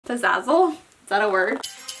Pizzazzle? Is that a word?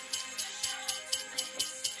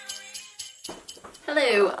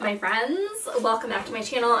 Hello my friends, welcome back to my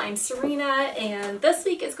channel. I'm Serena and this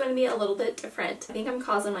week is going to be a little bit different. I think I'm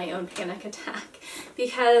causing my own panic attack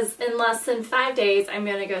because in less than 5 days I'm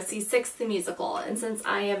going to go see Six the Musical, and since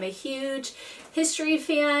I am a huge history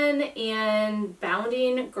fan and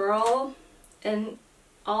bounding girl and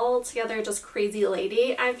altogether just crazy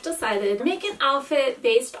lady, I've decided to make an outfit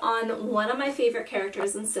based on one of my favorite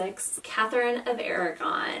characters in Six, Catherine of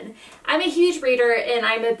Aragon. I'm a huge reader and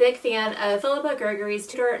I'm a big fan of Philippa Gregory's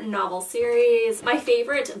Tudor novel series. My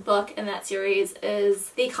favorite book in that series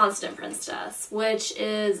is The Constant Princess, which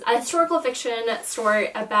is a historical fiction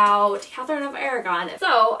story about Catherine of Aragon.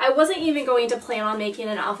 So I wasn't even going to plan on making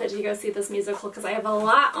an outfit to go see this musical because I have a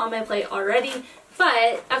lot on my plate already.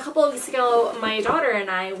 But a couple of weeks ago, my daughter and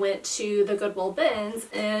I went to the Goodwill Bins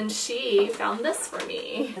and she found this for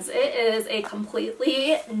me. It is a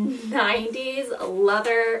completely 90s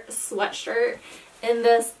leather sweatshirt in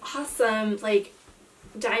this awesome, like,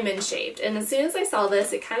 diamond shaped. And as soon as I saw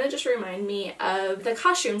this, it kind of just reminded me of the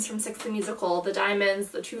costumes from Six the Musical, the diamonds,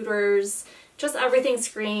 the Tudors, just everything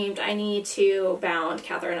screamed, I need to bound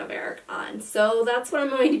Catherine of Aragon. So that's what I'm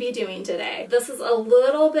going to be doing today. This is a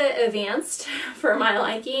little bit advanced for my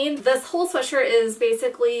liking. This whole sweatshirt is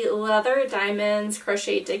basically leather diamonds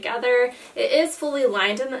crocheted together. It is fully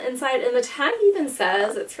lined on the inside and the tag even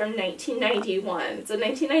says it's from 1991. It's a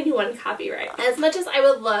 1991 copyright. As much as I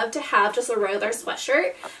would love to have just a regular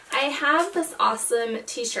sweatshirt, I have this awesome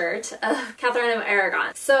t-shirt of Catherine of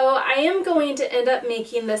Aragon. So I am going to end up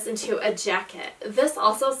making this into a jacket. This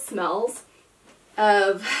also smells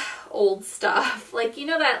of old stuff. Like, you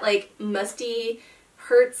know that like musty,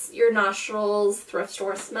 hurts your nostrils thrift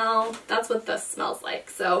store smell? That's what this smells like.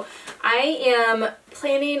 So I am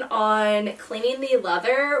planning on cleaning the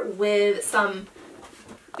leather with some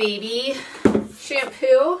baby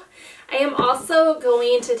shampoo. I am also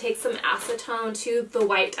going to take some acetone to the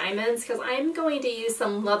white diamonds because I'm going to use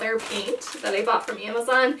some leather paint that I bought from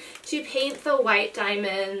Amazon to paint the white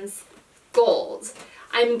diamonds gold.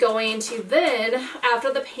 I'm going to then,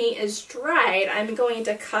 after the paint is dried, I'm going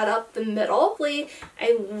to cut up the middle. Hopefully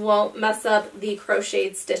I won't mess up the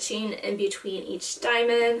crocheted stitching in between each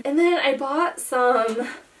diamond. And then I bought some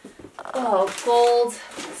gold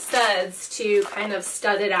studs to kind of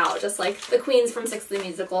stud it out, just like the queens from Six the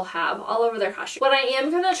Musical have all over their costume. What I am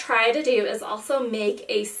going to try to do is also make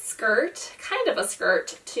a skirt, kind of a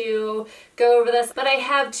skirt, to go over this, but I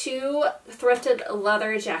have two thrifted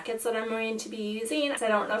leather jackets that I'm going to be using. I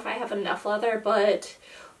don't know if I have enough leather, but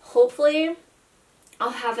hopefully I'll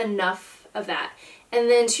have enough of that. And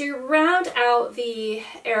then to round out the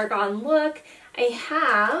Aragon look, I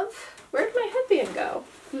have, where'd my headband go?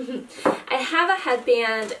 I have a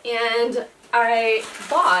headband and I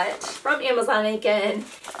bought from Amazon again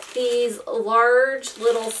these large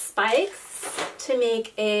little spikes to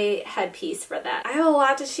make a headpiece for that. I have a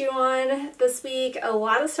lot to chew on this week, a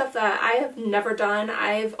lot of stuff that I have never done.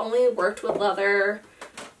 I've only worked with leather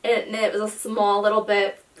and it was a small little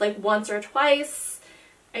bit, like once or twice.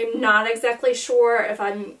 I'm not exactly sure if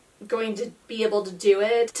I'm going to be able to do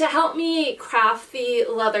it. To help me craft the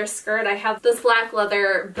leather skirt, I have this black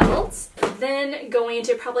leather belt, then going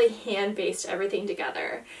to probably hand baste everything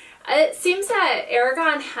together. It seems that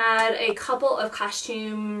Aragon had a couple of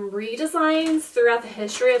costume redesigns throughout the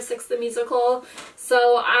history of Six the Musical,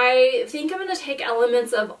 so I think I'm going to take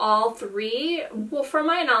elements of all three. Well, from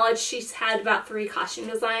my knowledge, she's had about 3 costume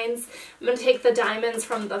designs. I'm going to take the diamonds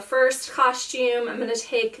from the first costume, I'm going to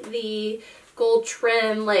take the gold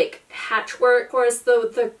trim, like hatchwork. Of course,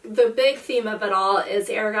 the big theme of it all is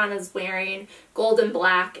Aragon is wearing gold and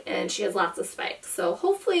black and she has lots of spikes. So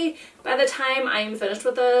hopefully by the time I'm finished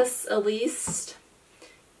with this, at least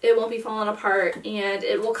it won't be falling apart and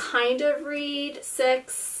it will kind of read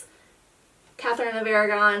Six, Catherine of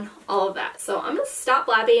Aragon, all of that. So I'm going to stop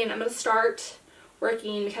blabbing. I'm going to start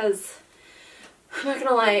working because I'm not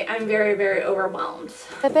gonna lie, I'm very, very overwhelmed.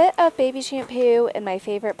 A bit of baby shampoo and my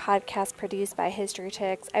favorite podcast produced by History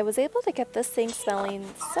Chicks, I was able to get this thing smelling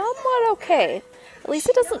somewhat okay. At least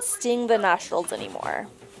it doesn't sting the nostrils anymore.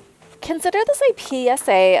 Consider this a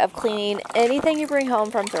PSA of cleaning anything you bring home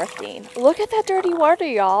from thrifting. Look at that dirty water,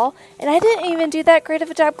 y'all. And I didn't even do that great of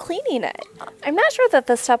a job cleaning it. I'm not sure that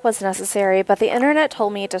this step was necessary, but the internet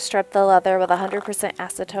told me to strip the leather with 100%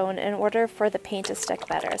 acetone in order for the paint to stick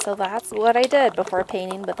better. So that's what I did before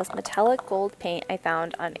painting with this metallic gold paint I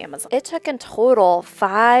found on Amazon. It took in total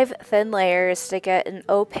 5 thin layers to get an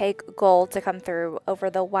opaque gold to come through over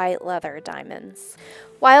the white leather diamonds.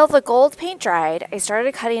 While the gold paint dried, I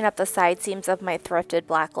started cutting up the side seams of my thrifted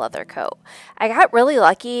black leather coat. I got really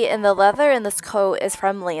lucky, and the leather in this coat is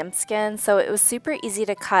from lambskin, so it was super easy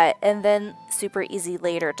to cut and then super easy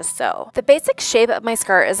later to sew. The basic shape of my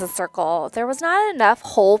skirt is a circle. There was not enough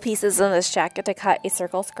whole pieces in this jacket to cut a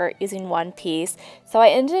circle skirt using one piece, so I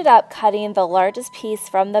ended up cutting the largest piece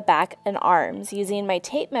from the back and arms using my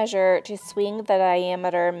tape measure to swing the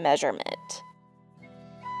diameter measurement.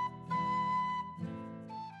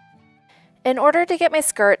 In order to get my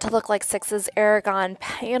skirt to look like Six's Aragon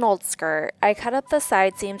paneled skirt, I cut up the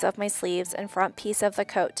side seams of my sleeves and front piece of the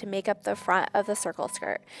coat to make up the front of the circle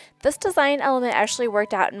skirt. This design element actually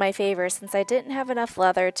worked out in my favor since I didn't have enough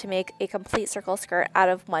leather to make a complete circle skirt out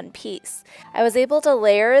of one piece. I was able to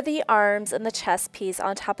layer the arms and the chest piece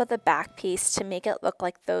on top of the back piece to make it look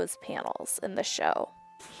like those panels in the show.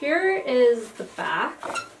 Here is the back.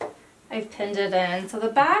 I've pinned it in. So the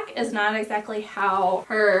back is not exactly how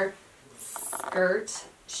her skirt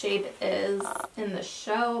shape is in the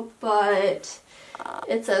show, but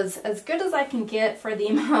it's as good as I can get for the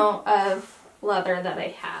amount of leather that I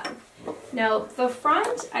have. Now the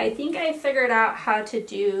front, I think I figured out how to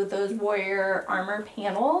do those warrior armor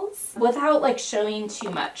panels without like showing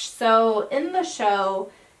too much. So in the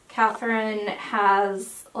show, Catherine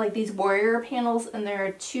has like these warrior panels and there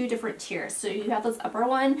are two different tiers. So you have this upper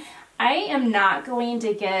one. I am not going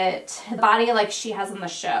to get the body like she has in the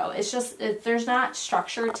show. It's just, there's not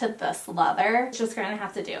structure to this leather. It's just going to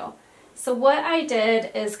have to do. So what I did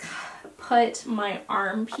is put my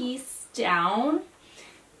arm piece down,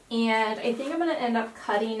 and I think I'm going to end up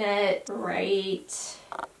cutting it right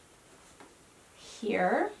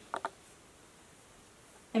here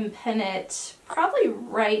and pin it probably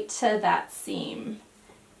right to that seam,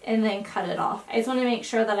 and then cut it off. I just want to make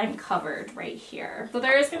sure that I'm covered right here. So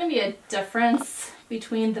there is going to be a difference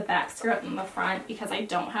between the back skirt and the front because I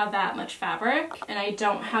don't have that much fabric and I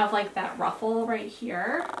don't have like that ruffle right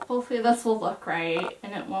here. Hopefully this will look right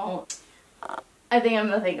and it won't. I think I'm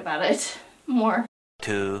going to think about it more.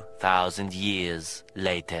 2,000 years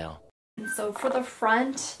later. So for the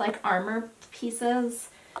front, like armor pieces,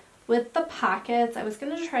 with the pockets, I was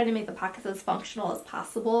going to try to make the pockets as functional as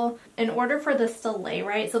possible in order for this to lay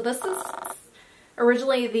right. So this is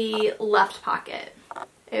originally the left pocket.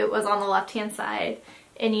 It was on the left hand side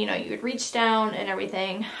and you know, you would reach down and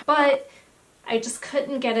everything, but I just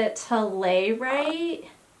couldn't get it to lay right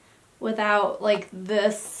without like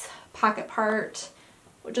this pocket part,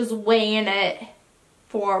 which is weighing it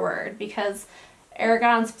forward because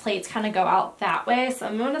Aragon's plates kind of go out that way. So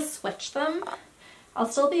I'm going to switch them. I'll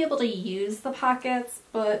still be able to use the pockets,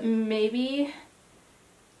 but maybe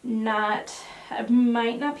not. I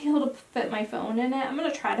might not be able to fit my phone in it. I'm going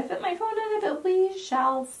to try to fit my phone in it, but we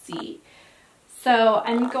shall see. So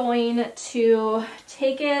I'm going to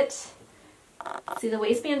take it, see the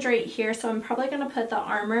waistband's right here, so I'm probably going to put the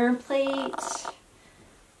armor plate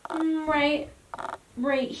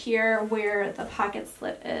right here where the pocket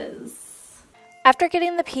slit is. After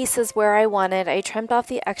getting the pieces where I wanted, I trimmed off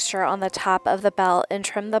the extra on the top of the belt and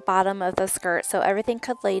trimmed the bottom of the skirt so everything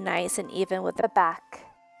could lay nice and even with the back.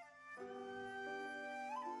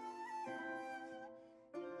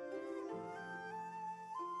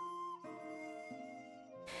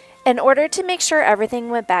 In order to make sure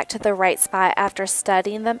everything went back to the right spot after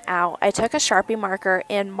studying them out, I took a Sharpie marker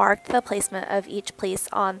and marked the placement of each piece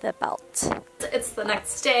on the belt. It's the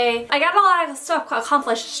next day. I got a lot of stuff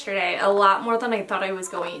accomplished yesterday, a lot more than I thought I was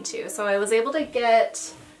going to. So I was able to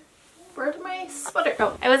get, where did my sweater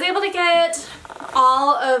go? I was able to get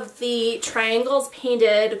all of the triangles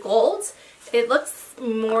painted gold. It looks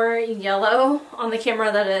more yellow on the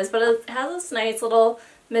camera than it is, but it has this nice little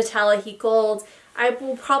metallic gold. I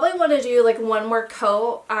will probably want to do like one more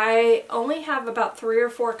coat. I only have about 3 or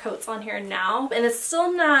 4 coats on here now, and it's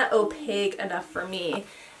still not opaque enough for me.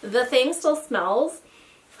 The thing still smells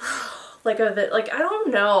like a bit, like I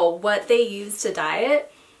don't know what they use to dye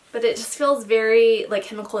it, but it just feels very like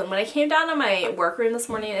chemical. And when I came down to my workroom this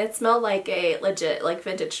morning, it smelled like a legit like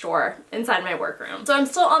vintage store inside my workroom. So I'm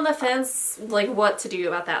still on the fence like what to do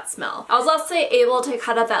about that smell. I was also able to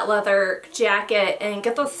cut up that leather jacket and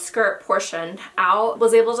get the skirt portion out.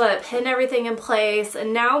 Was able to pin everything in place,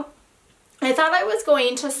 and now I thought I was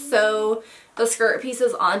going to sew the skirt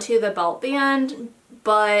pieces onto the belt band,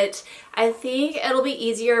 but I think it'll be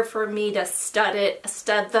easier for me to stud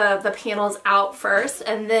the panels out first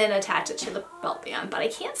and then attach it to the belt band. But I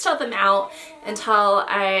can't stud them out until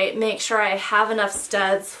I make sure I have enough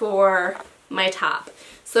studs for my top.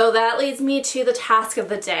 So that leads me to the task of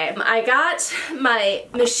the day. I got my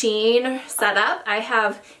machine set up. I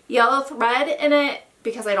have yellow thread in it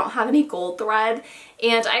because I don't have any gold thread,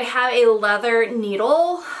 and I have a leather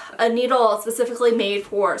needle, a needle specifically made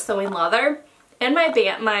for sewing leather, and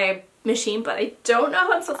my machine, but I don't know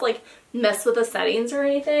how I'm supposed to like mess with the settings or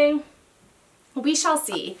anything. We shall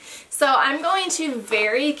see. So I'm going to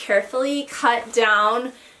very carefully cut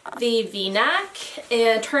down the V-neck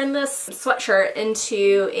and turn this sweatshirt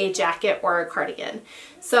into a jacket or a cardigan.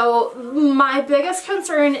 So my biggest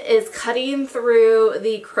concern is cutting through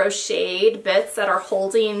the crocheted bits that are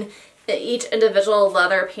holding each individual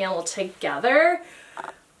leather panel together.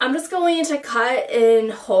 I'm just going to cut in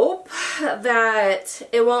hope that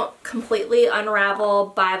it won't completely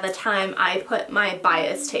unravel by the time I put my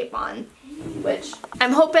bias tape on. Which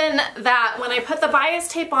I'm hoping that when I put the bias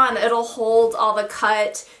tape on, it'll hold all the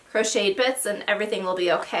cut crocheted bits and everything will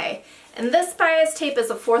be okay. And this bias tape is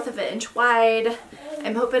 1/4 of an inch wide.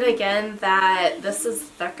 I'm hoping again that this is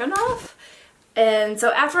thick enough. And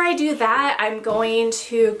so after I do that, I'm going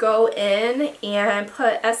to go in and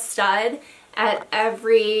put a stud at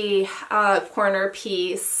every corner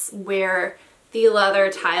piece where the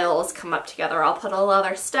leather tiles come up together. I'll put a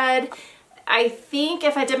leather stud. I think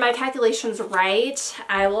if I did my calculations right,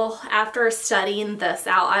 I will, after studying this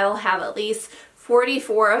out, I will have at least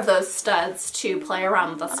 44 of those studs to play around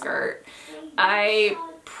with the skirt. I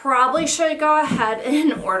probably should go ahead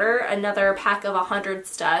and order another pack of 100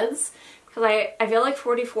 studs because I feel like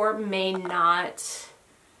 44 may not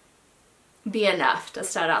be enough to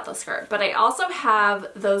stud out the skirt. But I also have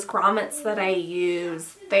those grommets that I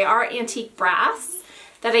use. They are antique brass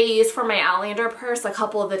that I used for my Outlander purse a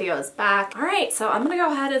couple of videos back. Alright, so I'm gonna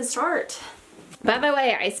go ahead and start. By the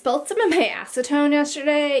way, I spilled some of my acetone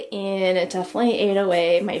yesterday and it definitely ate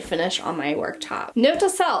away my finish on my worktop. Note to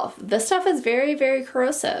self, this stuff is very, very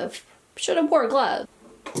corrosive. Should have wore gloves.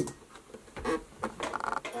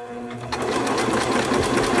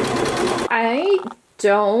 I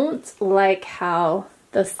don't like how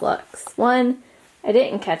this looks. One, I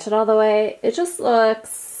didn't catch it all the way. It just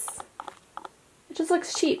looks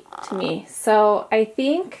cheap to me. So I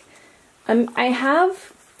think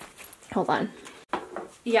hold on.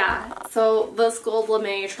 Yeah, so this gold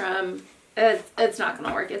lame trim, it's not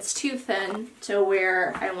gonna work. It's too thin to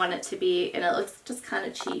where I want it to be, and it looks just kind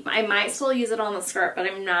of cheap. I might still use it on the skirt, but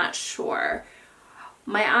I'm not sure.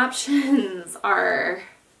 My options are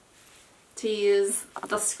to use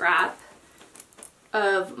the scrap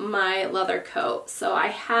of my leather coat. So I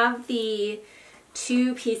have the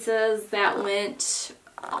 2 pieces that went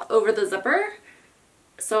over the zipper.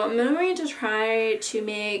 So I'm going to try to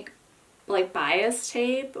make like bias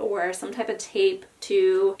tape or some type of tape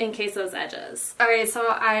to encase those edges. Okay, so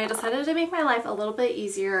I decided to make my life a little bit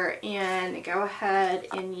easier and go ahead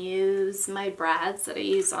and use my brads that I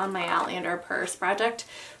used on my Outlander purse project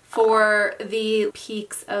for the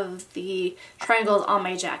peaks of the triangles on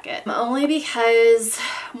my jacket. Only because,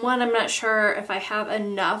 one, I'm not sure if I have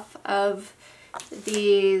enough of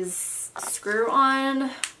these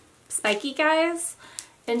screw-on spiky guys,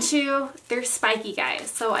 and 2, they're spiky guys.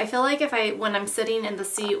 So I feel like when I'm sitting in the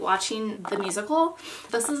seat watching the musical,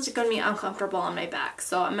 this is going to be uncomfortable on my back.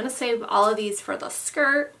 So I'm going to save all of these for the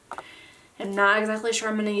skirt. I'm not exactly sure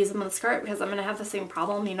I'm going to use them on the skirt because I'm going to have the same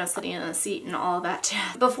problem, you know, sitting in the seat and all of that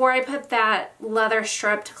jazz. Before I put that leather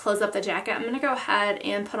strip to close up the jacket, I'm going to go ahead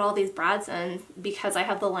and put all these brads in because I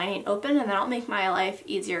have the lining open, and that'll make my life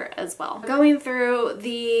easier as well. Going through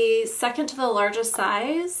the second to the largest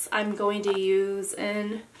size, I'm going to use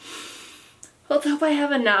in, let's hope I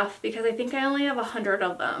have enough because I think I only have 100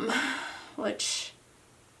 of them, which,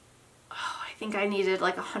 I think I needed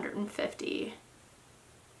like 150.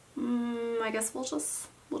 I guess we'll just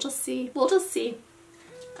see. We'll just see.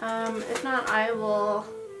 If not, I will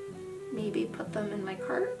maybe put them in my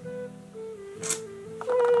cart.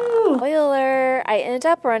 Spoiler! I ended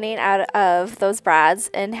up running out of those brads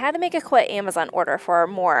and had to make a quick Amazon order for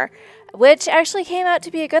more, which actually came out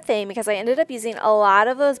to be a good thing because I ended up using a lot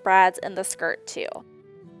of those brads in the skirt too.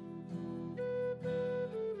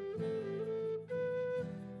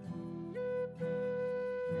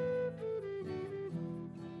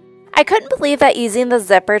 I couldn't believe that using the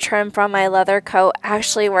zipper trim from my leather coat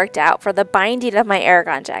actually worked out for the binding of my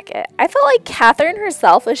Aragon jacket. I felt like Catherine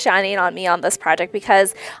herself was shining on me on this project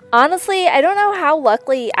because honestly, I don't know how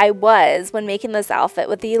lucky I was when making this outfit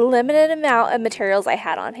with the limited amount of materials I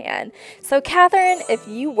had on hand. So Catherine, if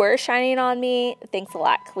you were shining on me, thanks a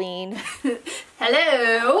lot, Queen.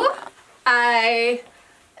 Hello! I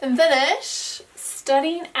am finished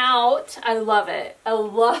studying out. I love it. I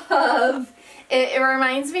love it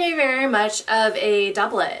reminds me very much of a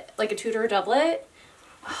doublet, like a Tudor doublet.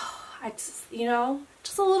 Oh, I just, you know,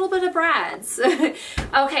 just a little bit of brads.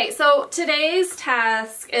 Okay, so today's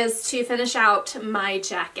task is to finish out my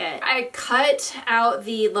jacket. I cut out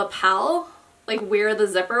the lapel, like where the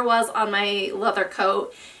zipper was on my leather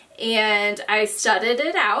coat, and I studded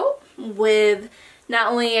it out with,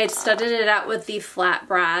 not only I studded it out with the flat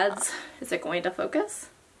brads. Is it going to focus?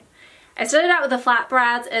 I studded out with the flat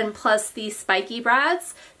brads and plus the spiky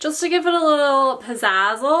brads just to give it a little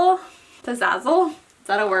pizzazzle. Pizzazzle? Is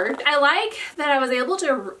that a word? I like that I was able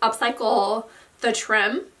to upcycle the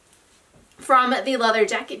trim from the leather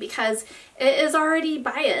jacket because it is already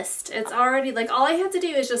biased. It's already, like, all I had to do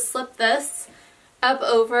is just slip this up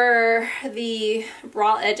over the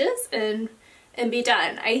raw edges and be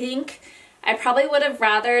done. I think I probably would have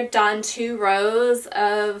rather done 2 rows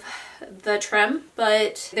of the trim,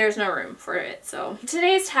 but there's no room for it. So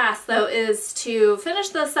today's task though is to finish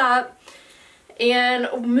this up and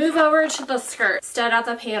move over to the skirt, stud out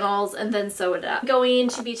the panels, and then sew it up. I'm going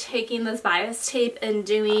to be taking this bias tape and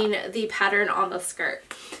doing the pattern on the skirt.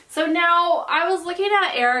 So now I was looking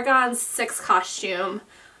at Aragon's Six costume,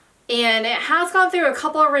 and it has gone through a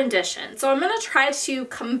couple of renditions. So I'm going to try to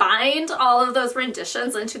combine all of those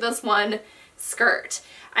renditions into this one skirt.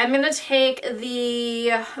 I'm going to take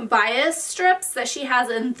the bias strips that she has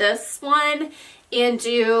in this one and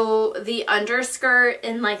do the underskirt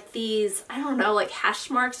in like these, I don't know, like hash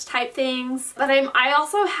marks type things. But I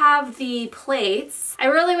also have the plates. I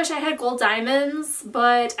really wish I had gold diamonds,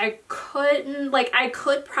 but I couldn't. Like, I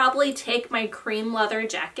could probably take my cream leather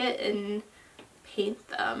jacket and paint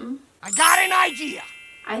them. I got an idea!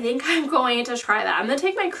 I think I'm going to try that. I'm going to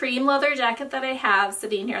take my cream leather jacket that I have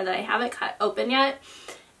sitting here that I haven't cut open yet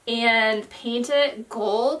and paint it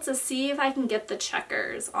gold to see if I can get the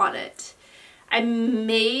checkers on it. I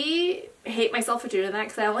may hate myself for doing that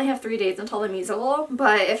because I only have 3 days until the musical,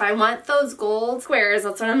 but if I want those gold squares,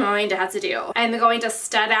 that's what I'm going to have to do. I'm going to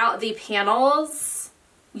stud out the panels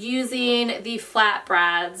using the flat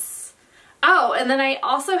brads. Oh, and then I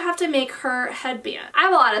also have to make her headband. I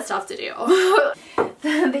have a lot of stuff to do.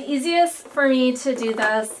 The easiest for me to do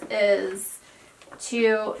this is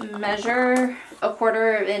to measure a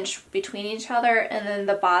 1/4 inch between each other, and then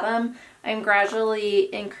the bottom I'm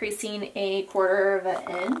gradually increasing a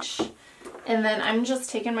 1/4 inch, and then I'm just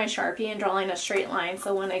taking my Sharpie and drawing a straight line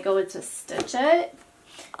so when I go to stitch it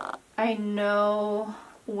I know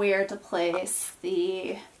where to place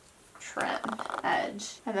the trim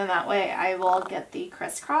edge, and then that way I will get the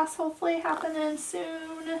crisscross hopefully happening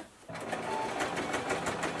soon.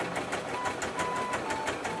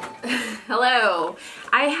 Hello.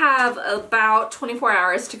 I have about 24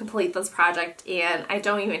 hours to complete this project and I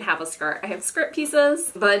don't even have a skirt. I have skirt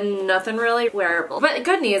pieces, but nothing really wearable. But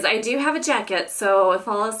good news, I do have a jacket, so if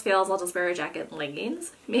all else fails, I'll just wear a jacket and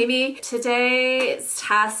leggings. Maybe today's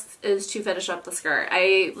task is to finish up the skirt.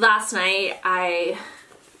 Last night I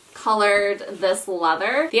colored this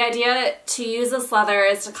leather. The idea to use this leather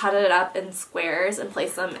is to cut it up in squares and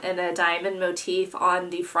place them in a diamond motif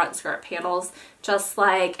on the front skirt panels, just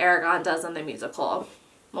like Aragon does in the musical.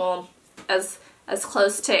 Well, as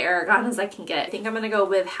close to Aragon as I can get. I think I'm going to go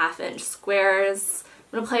with 1/2 inch squares.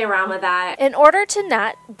 I'm going to play around with that. In order to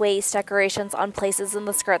not waste decorations on places in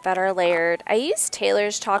the skirt that are layered, I use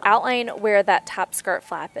tailor's chalk to outline where that top skirt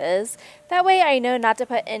flap is. That way I know not to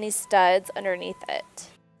put any studs underneath it.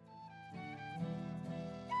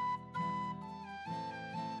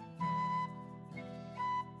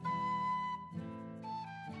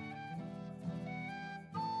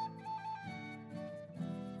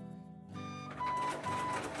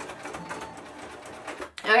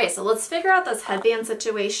 Okay, so let's figure out this headband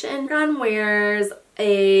situation. Aragon wears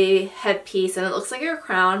a headpiece and it looks like a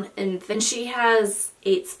crown, and then she has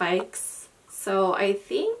 8 spikes. So I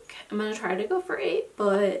think I'm gonna try to go for 8,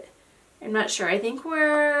 but I'm not sure. I think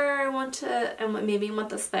where I maybe want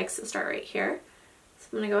the spikes to start right here. So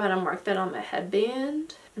I'm gonna go ahead and mark that on my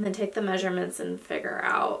headband and then take the measurements and figure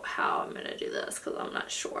out how I'm gonna do this because I'm not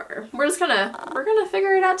sure. We're gonna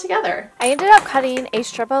figure it out together. I ended up cutting a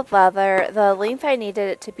strip of leather the length I needed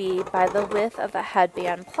it to be by the width of the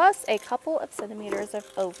headband, plus a couple of centimeters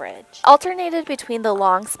of overage. Alternated between the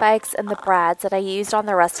long spikes and the brads that I used on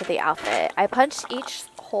the rest of the outfit. I punched each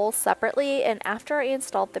hole separately, and after I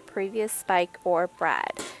installed the previous spike or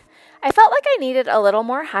brad, I felt like I needed a little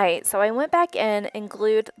more height, so I went back in and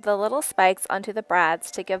glued the little spikes onto the brads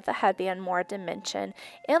to give the headband more dimension,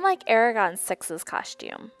 and like Aragon 6's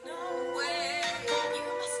costume.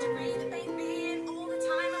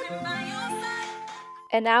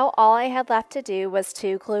 And now all I had left to do was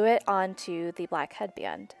to glue it onto the black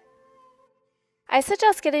headband. I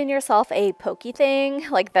suggest getting yourself a pokey thing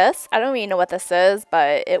like this. I don't even know what this is,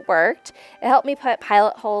 but it worked. It helped me put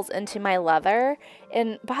pilot holes into my leather.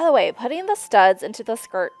 And by the way, putting the studs into the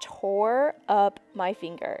skirt tore up my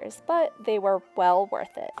fingers, but they were well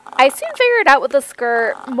worth it. I soon figured out with the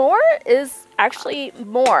skirt, more is actually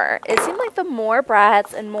more. It seemed like the more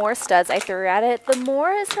brads and more studs I threw at it, the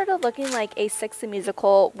more it started looking like a Six the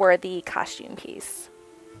Musical worthy costume piece.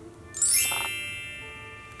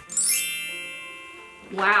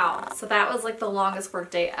 Wow, so that was like the longest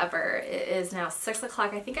work day ever. It is now 6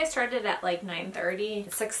 o'clock. I think I started at like 9:30.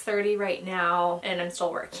 It's 6:30 right now and I'm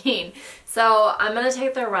still working. So I'm gonna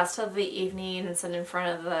take the rest of the evening and sit in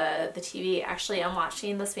front of the TV. Actually, I'm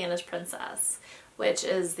watching The Spanish Princess, which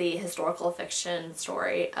is the historical fiction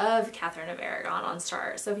story of Catherine of Aragon on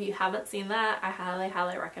Star. So if you haven't seen that, I highly,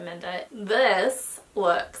 highly recommend it. This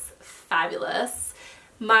looks fabulous.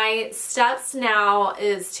 My steps now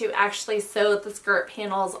is to actually sew the skirt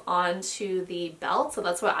panels onto the belt. So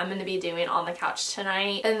that's what I'm going to be doing on the couch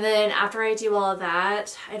tonight. And then after I do all of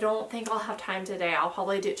that, I don't think I'll have time today. I'll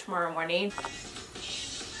probably do it tomorrow morning.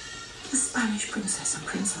 The Spanish princess and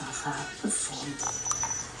Prince Arthur performed.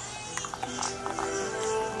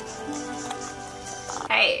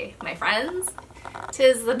 Hey, my friends.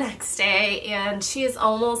 'Tis the next day and she is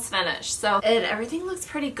almost finished. So, and everything looks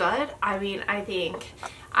pretty good. I mean, I think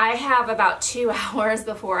I have about 2 hours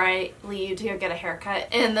before I leave to go get a haircut.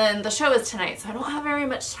 And then the show is tonight, so I don't have very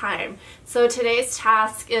much time. So today's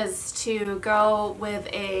task is to go with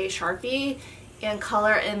a Sharpie and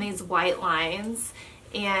color in these white lines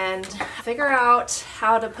and figure out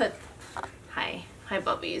how to put, hi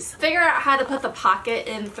bubbies. Figure out how to put the pocket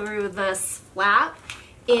in through this flap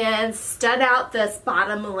and stud out this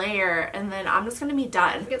bottom layer, and then I'm just going to be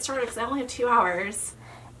done. Get started because I only have 2 hours.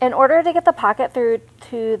 In order to get the pocket through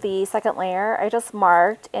to the second layer, I just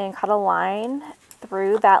marked and cut a line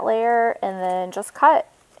through that layer and then just cut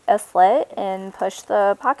a slit and push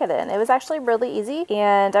the pocket in. It was actually really easy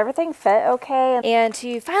and everything fit okay. And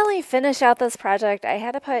to finally finish out this project, I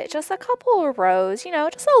had to put just a couple of rows, you know,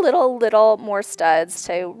 just a little more studs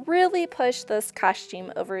to really push this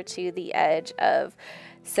costume over to the edge of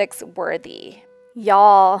Six worthy.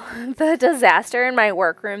 Y'all, the disaster in my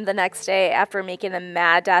workroom the next day after making a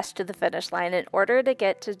mad dash to the finish line in order to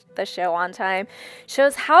get to the show on time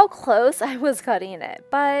shows how close I was cutting it.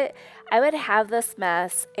 But I would have this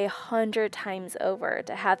mess 100 times over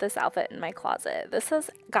to have this outfit in my closet. This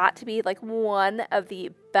has got to be like one of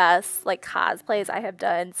the best like cosplays I have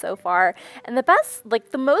done so far, and the best,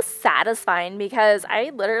 like the most satisfying, because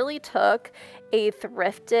I literally took a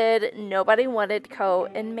thrifted, nobody wanted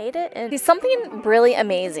coat and made it into something really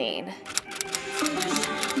amazing.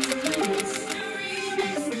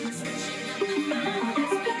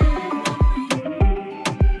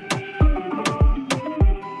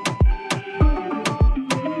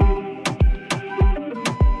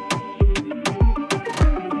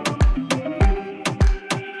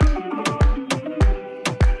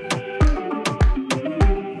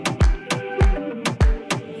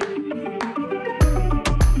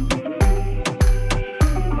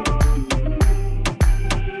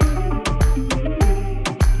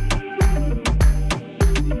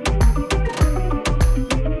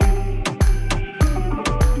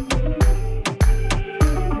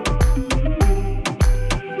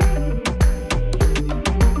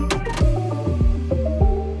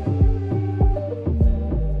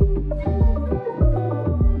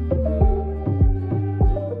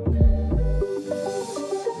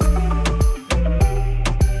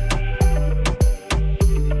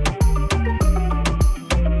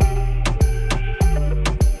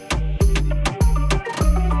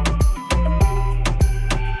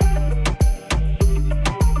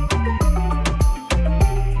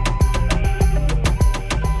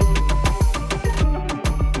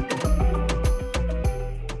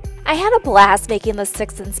 I had a blast making the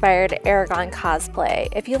Six-inspired Aragon cosplay.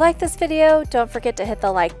 If you like this video, don't forget to hit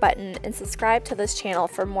the like button and subscribe to this channel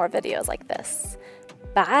for more videos like this.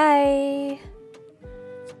 Bye!